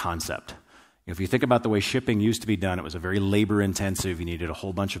container concept. If you think about the way shipping used to be done, it was a very labor-intensive. You needed a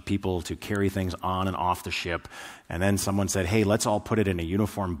whole bunch of people to carry things on and off the ship. And then someone said, hey, let's all put it in a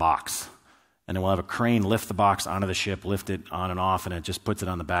uniform box. And then we'll have a crane lift the box onto the ship, lift it on and off, and it just puts it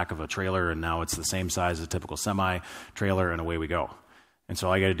on the back of a trailer, and now it's the same size as a typical semi-trailer, and away we go. And so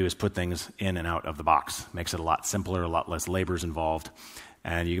all you got to do is put things in and out of the box. Makes it a lot simpler, a lot less labor's involved.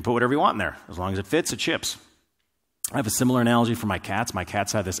 And you can put whatever you want in there. As long as it fits, it ships. I have a similar analogy for my cats. My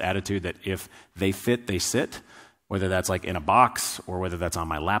cats have this attitude that if they fit, they sit. Whether that's like in a box or whether that's on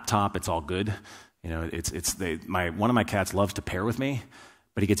my laptop, it's all good. One of my cats loves to pair with me,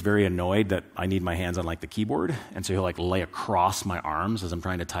 but he gets very annoyed that I need my hands on like the keyboard, and so he'll like lay across my arms as I'm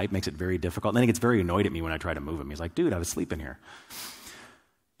trying to type. Makes it very difficult. And then he gets very annoyed at me when I try to move him. He's like, dude, I was sleeping here.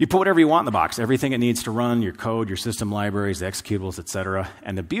 You put whatever you want in the box, everything it needs to run, your code, your system libraries, the executables, et cetera.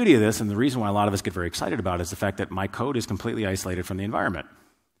 And the beauty of this, and the reason why a lot of us get very excited about it, is the fact that my code is completely isolated from the environment.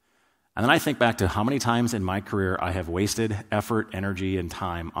 And then I think back to how many times in my career I have wasted effort, energy, and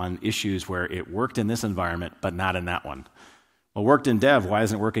time on issues where it worked in this environment, but not in that one. Well, it worked in dev, why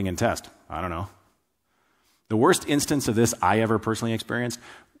isn't it working in test? I don't know. The worst instance of this I ever personally experienced,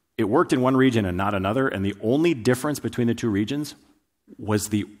 it worked in one region and not another, and the only difference between the two regions was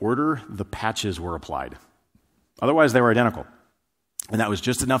the order the patches were applied. Otherwise, they were identical. And that was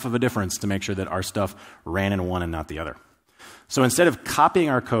just enough of a difference to make sure that our stuff ran in one and not the other. So instead of copying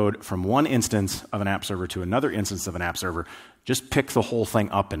our code from one instance of an app server to another instance of an app server, just pick the whole thing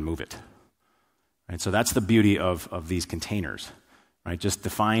up and move it. Right? So that's the beauty of these containers. Right? Just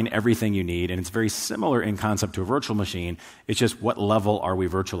define everything you need, and it's very similar in concept to a virtual machine. It's just what level are we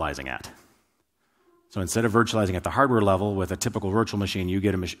virtualizing at? So instead of virtualizing at the hardware level with a typical virtual machine, you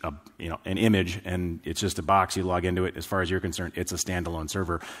get an image, and it's just a box. You log into it. As far as you're concerned, it's a standalone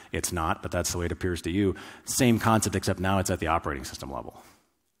server. It's not, but that's the way it appears to you. Same concept, except now it's at the operating system level.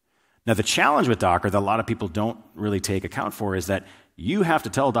 Now, the challenge with Docker that a lot of people don't really take account for is that you have to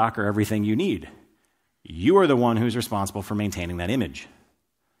tell Docker everything you need. You are the one who's responsible for maintaining that image.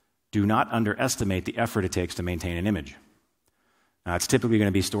 Do not underestimate the effort it takes to maintain an image. It's typically going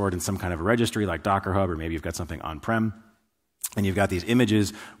to be stored in some kind of a registry like Docker Hub, or maybe you've got something on-prem, and you've got these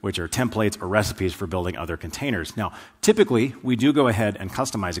images which are templates or recipes for building other containers. Now, typically, we do go ahead and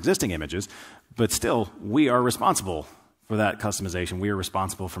customize existing images, but still, we are responsible for that customization. We are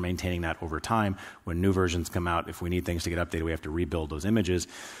responsible for maintaining that over time. When new versions come out, if we need things to get updated, we have to rebuild those images.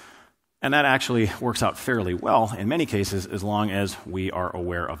 And that actually works out fairly well in many cases, as long as we are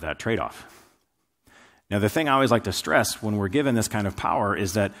aware of that trade-off. Now, the thing I always like to stress when we're given this kind of power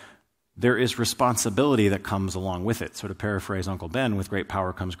is that there is responsibility that comes along with it. So to paraphrase Uncle Ben, with great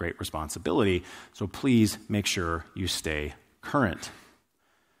power comes great responsibility. So please make sure you stay current.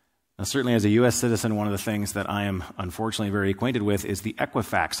 Now, certainly as a U.S. citizen, one of the things that I am unfortunately very acquainted with is the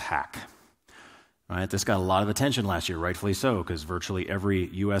Equifax hack. Right? This got a lot of attention last year, rightfully so, because virtually every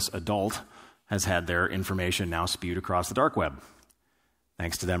U.S. adult has had their information now spewed across the dark web,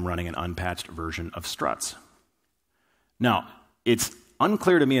 thanks to them running an unpatched version of struts. Now, it's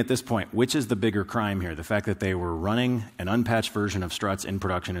unclear to me at this point which is the bigger crime here, the fact that they were running an unpatched version of struts in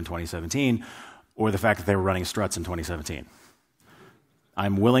production in 2017, or the fact that they were running struts in 2017.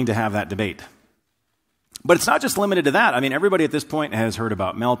 I'm willing to have that debate. But it's not just limited to that. I mean, everybody at this point has heard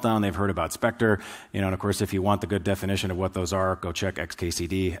about Meltdown. They've heard about Spectre. And of course, if you want the good definition of what those are, go check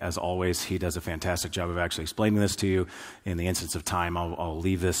XKCD. As always, he does a fantastic job of actually explaining this to you. In the instance of time, I'll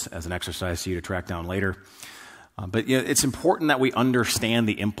leave this as an exercise for you to track down later. But it's important that we understand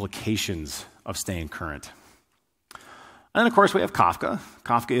the implications of staying current. And then, of course, we have Kafka.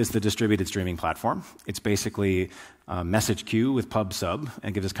 Kafka is the distributed streaming platform. It's basically a message queue with pub sub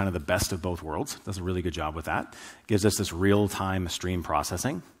and gives us kind of the best of both worlds. Does a really good job with that. Gives us this real-time stream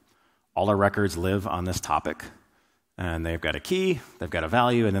processing. All our records live on this topic. And they've got a key, they've got a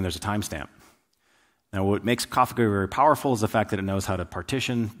value, and then there's a timestamp. Now, what makes Kafka very powerful is the fact that it knows how to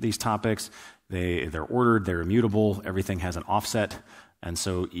partition these topics. They're ordered, they're immutable, everything has an offset. And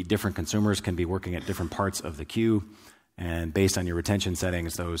so different consumers can be working at different parts of the queue. And based on your retention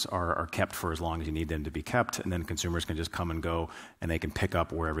settings, those are kept for as long as you need them to be kept, and then consumers can just come and go, and they can pick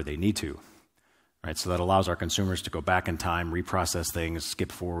up wherever they need to. Right, so that allows our consumers to go back in time, reprocess things,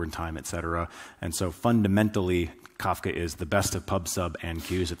 skip forward in time, et cetera. And so fundamentally, Kafka is the best of pub sub and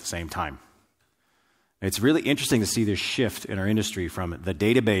queues at the same time. It's really interesting to see this shift in our industry from the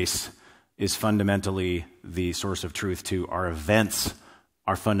database is fundamentally the source of truth to our events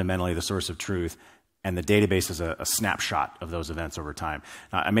are fundamentally the source of truth. And the database is a snapshot of those events over time.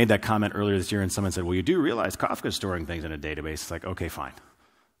 Now, I made that comment earlier this year, and someone said, well, you do realize Kafka is storing things in a database. It's like, okay, fine.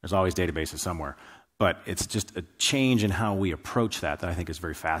 There's always databases somewhere. But it's just a change in how we approach that I think is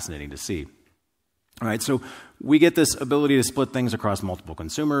very fascinating to see. All right, so we get this ability to split things across multiple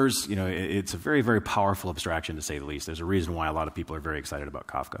consumers. It's a very, very powerful abstraction, to say the least. There's a reason why a lot of people are very excited about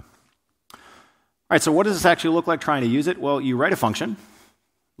Kafka. All right, so what does this actually look like trying to use it? Well, you write a function.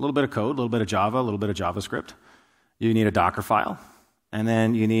 A little bit of code, a little bit of Java, a little bit of JavaScript. You need a Docker file, and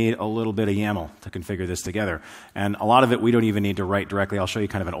then you need a little bit of YAML to configure this together. And a lot of it we don't even need to write directly. I'll show you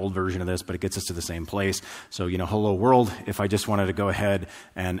kind of an old version of this, but it gets us to the same place. So, hello world, if I just wanted to go ahead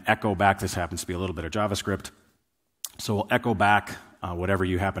and echo back, this happens to be a little bit of JavaScript. So we'll echo back whatever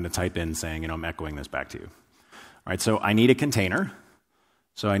you happen to type in saying, I'm echoing this back to you. All right, so I need a container.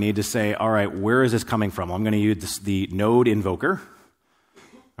 So I need to say, all right, where is this coming from? Well, I'm going to use the node invoker.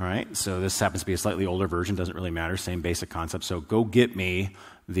 All right, so this happens to be a slightly older version, doesn't really matter, same basic concept. So go get me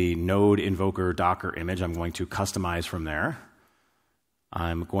the node invoker Docker image. I'm going to customize from there.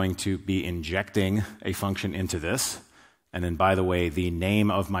 I'm going to be injecting a function into this. And then, by the way, the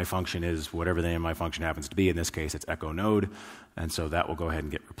name of my function is whatever the name of my function happens to be. In this case, it's echo node. And so that will go ahead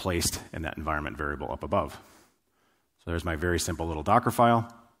and get replaced in that environment variable up above. So there's my very simple little Docker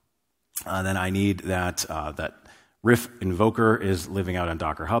file. Then I need that riff invoker is living out on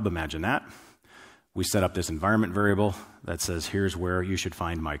Docker Hub, imagine that. We set up this environment variable that says, here's where you should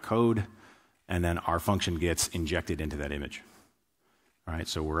find my code, and then our function gets injected into that image. All right,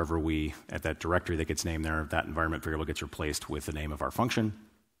 so wherever at that directory that gets named there, that environment variable gets replaced with the name of our function.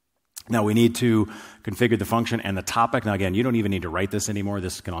 Now we need to configure the function and the topic. Now again, you don't even need to write this anymore.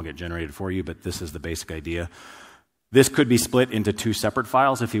 This can all get generated for you, but this is the basic idea. This could be split into two separate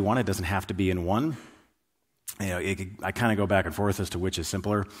files if you want. It doesn't have to be in one. I kind of go back and forth as to which is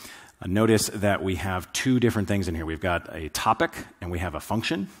simpler. Notice that we have two different things in here. We've got a topic and we have a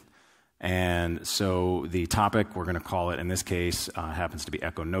function. And so the topic, we're going to call it, in this case, happens to be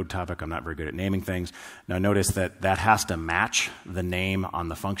echo node topic. I'm not very good at naming things. Now notice that that has to match the name on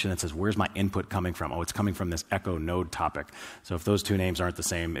the function that says, where's my input coming from? Oh, it's coming from this echo node topic. So if those two names aren't the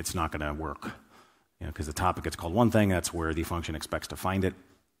same, it's not going to work. Because the topic gets called one thing, that's where the function expects to find it.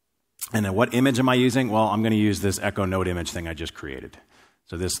 And then what image am I using? Well, I'm going to use this echo node image thing I just created.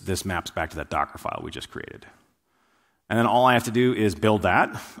 So this maps back to that Docker file we just created. And then all I have to do is build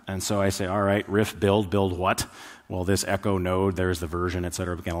that. And so I say, all right, riff build what? Well, this echo node, there's the version, et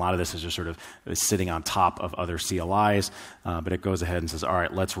cetera. Again, a lot of this is just sort of sitting on top of other CLIs. But it goes ahead and says, all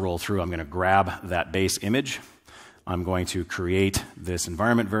right, let's roll through. I'm going to grab that base image. I'm going to create this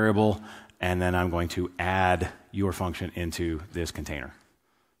environment variable. And then I'm going to add your function into this container.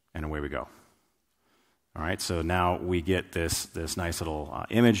 And away we go. All right, so now we get this nice little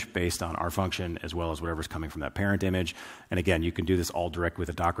image based on our function as well as whatever's coming from that parent image. And again, you can do this all direct with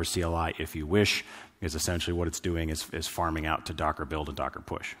a Docker CLI if you wish, because essentially what it's doing is farming out to Docker build and Docker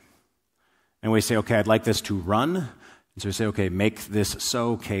push. And we say, okay, I'd like this to run. And so we say, okay, make this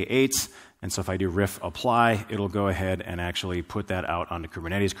so K8s. And so if I do riff apply, it'll go ahead and actually put that out onto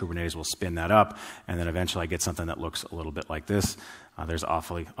Kubernetes. Kubernetes will spin that up, and then eventually I get something that looks a little bit like this. There's an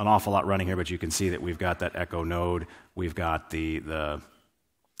awful lot running here, but you can see that we've got that echo node. We've got the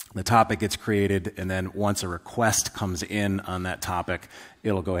topic gets created, and then once a request comes in on that topic,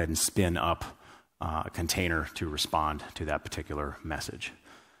 it'll go ahead and spin up a container to respond to that particular message.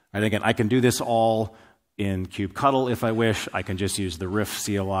 And again, I can do this all in kubectl if I wish. I can just use the riff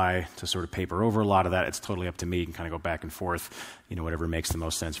CLI to sort of paper over a lot of that. It's totally up to me. You can kind of go back and forth, whatever makes the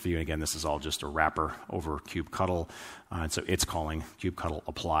most sense for you. And again, this is all just a wrapper over kubectl. And so it's calling kubectl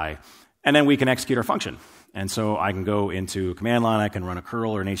apply. And then we can execute our function. And so I can go into command line, I can run a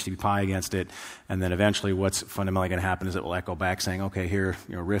curl or an HTTP py against it, and then eventually what's fundamentally going to happen is it will echo back saying, okay, here,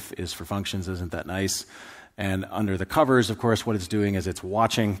 riff is for functions, isn't that nice? And under the covers, of course, what it's doing is it's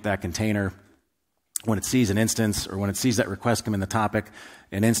watching that container. When it sees an instance, or when it sees that request come in the topic,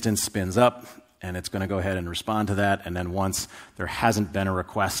 an instance spins up, and it's going to go ahead and respond to that. And then once there hasn't been a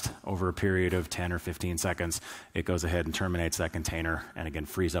request over a period of 10 or 15 seconds, it goes ahead and terminates that container, and again,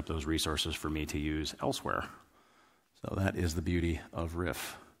 frees up those resources for me to use elsewhere. So that is the beauty of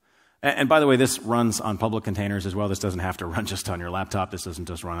Riff. And by the way, this runs on public containers as well. This doesn't have to run just on your laptop. This doesn't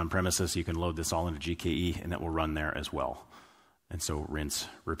just run on premises. You can load this all into GKE, and that will run there as well. And so rinse,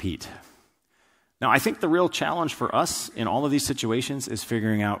 repeat. Now, I think the real challenge for us in all of these situations is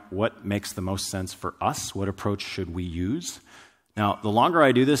figuring out what makes the most sense for us. What approach should we use? Now, the longer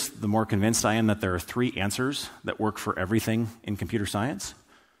I do this, the more convinced I am that there are 3 answers that work for everything in computer science.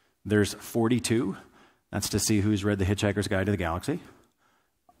 There's 42. That's to see who's read The Hitchhiker's Guide to the Galaxy.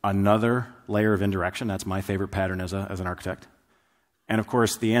 Another layer of indirection. That's my favorite pattern as an architect. And of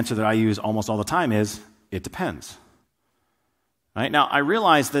course, the answer that I use almost all the time is, it depends. Right? Now, I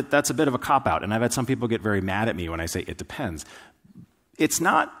realize that that's a bit of a cop-out, and I've had some people get very mad at me when I say it depends. It's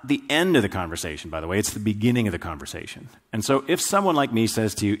not the end of the conversation, by the way. It's the beginning of the conversation. And so if someone like me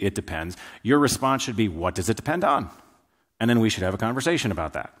says to you, it depends, your response should be, what does it depend on? And then we should have a conversation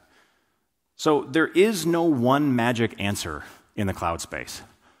about that. So there is no one magic answer in the cloud space.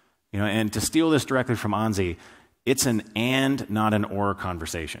 And to steal this directly from Anzi, it's an and, not an or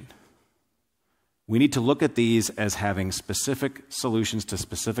conversation. We need to look at these as having specific solutions to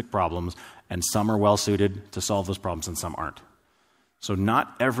specific problems, and some are well suited to solve those problems and some aren't. So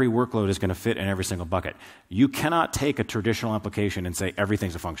not every workload is going to fit in every single bucket. You cannot take a traditional application and say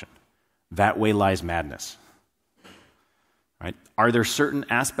everything's a function. That way lies madness. Right? Are there certain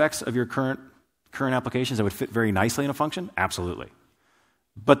aspects of your current applications that would fit very nicely in a function? Absolutely.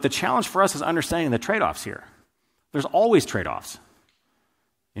 But the challenge for us is understanding the trade-offs here. There's always trade-offs.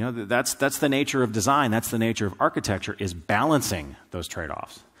 That's the nature of design, that's the nature of architecture, is balancing those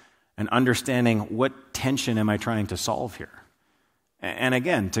trade-offs and understanding what tension am I trying to solve here. And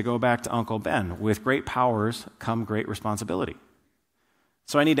again, to go back to Uncle Ben, with great powers come great responsibility.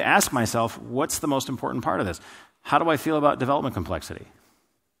 So I need to ask myself, what's the most important part of this? How do I feel about development complexity?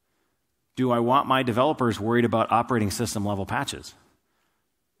 Do I want my developers worried about operating system level patches?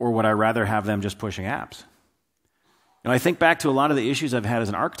 Or would I rather have them just pushing apps? I think back to a lot of the issues I've had as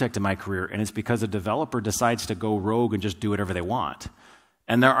an architect in my career, and it's because a developer decides to go rogue and just do whatever they want.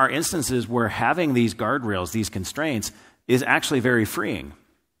 And there are instances where having these guardrails, these constraints, is actually very freeing.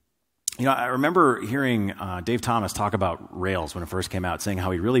 I remember hearing Dave Thomas talk about Rails when it first came out, saying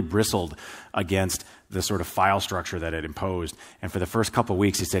how he really bristled against the sort of file structure that it imposed. And for the first couple of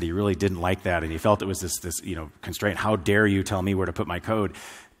weeks, he said he really didn't like that, and he felt it was this constraint. How dare you tell me where to put my code?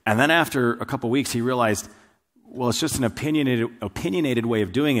 And then after a couple of weeks, he realized, well, it's just an opinionated way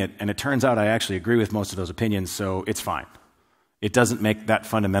of doing it, and it turns out I actually agree with most of those opinions, so it's fine. It doesn't make that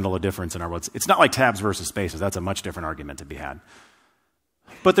fundamental a difference in our world. It's not like tabs versus spaces. That's a much different argument to be had.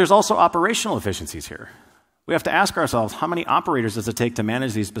 But there's also operational efficiencies here. We have to ask ourselves, how many operators does it take to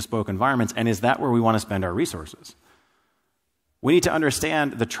manage these bespoke environments, and is that where we want to spend our resources? We need to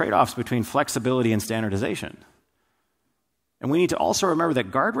understand the trade-offs between flexibility and standardization. And we need to also remember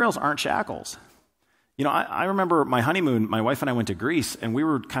that guardrails aren't shackles. I remember my honeymoon, my wife and I went to Greece, and we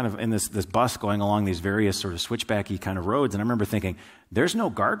were kind of in this bus going along these various sort of switchbacky kind of roads, and I remember thinking, there's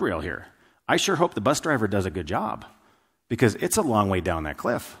no guardrail here. I sure hope the bus driver does a good job, because it's a long way down that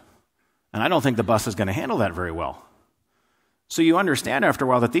cliff. And I don't think the bus is going to handle that very well. So you understand after a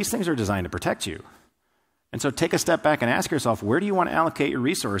while that these things are designed to protect you. And so take a step back and ask yourself, where do you want to allocate your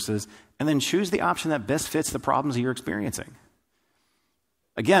resources? And then choose the option that best fits the problems that you're experiencing.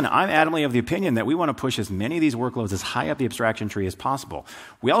 Again, I'm adamantly of the opinion that we want to push as many of these workloads as high up the abstraction tree as possible.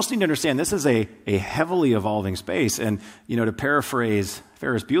 We also need to understand this is a heavily evolving space. And, to paraphrase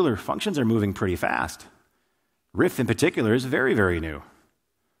Ferris Bueller, functions are moving pretty fast. Riff in particular is very, very new.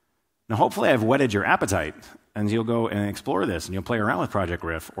 Now, hopefully I've whetted your appetite, and you'll go and explore this, and you'll play around with Project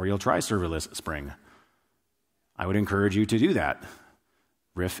Riff, or you'll try Serverless Spring. I would encourage you to do that.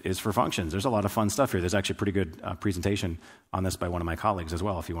 Riff is for functions. There's a lot of fun stuff here. There's actually a pretty good presentation on this by one of my colleagues as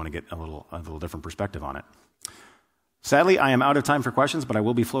well, if you want to get a little different perspective on it. Sadly, I am out of time for questions, but I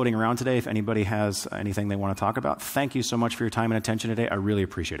will be floating around today if anybody has anything they want to talk about. Thank you so much for your time and attention today. I really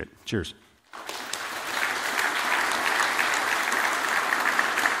appreciate it. Cheers.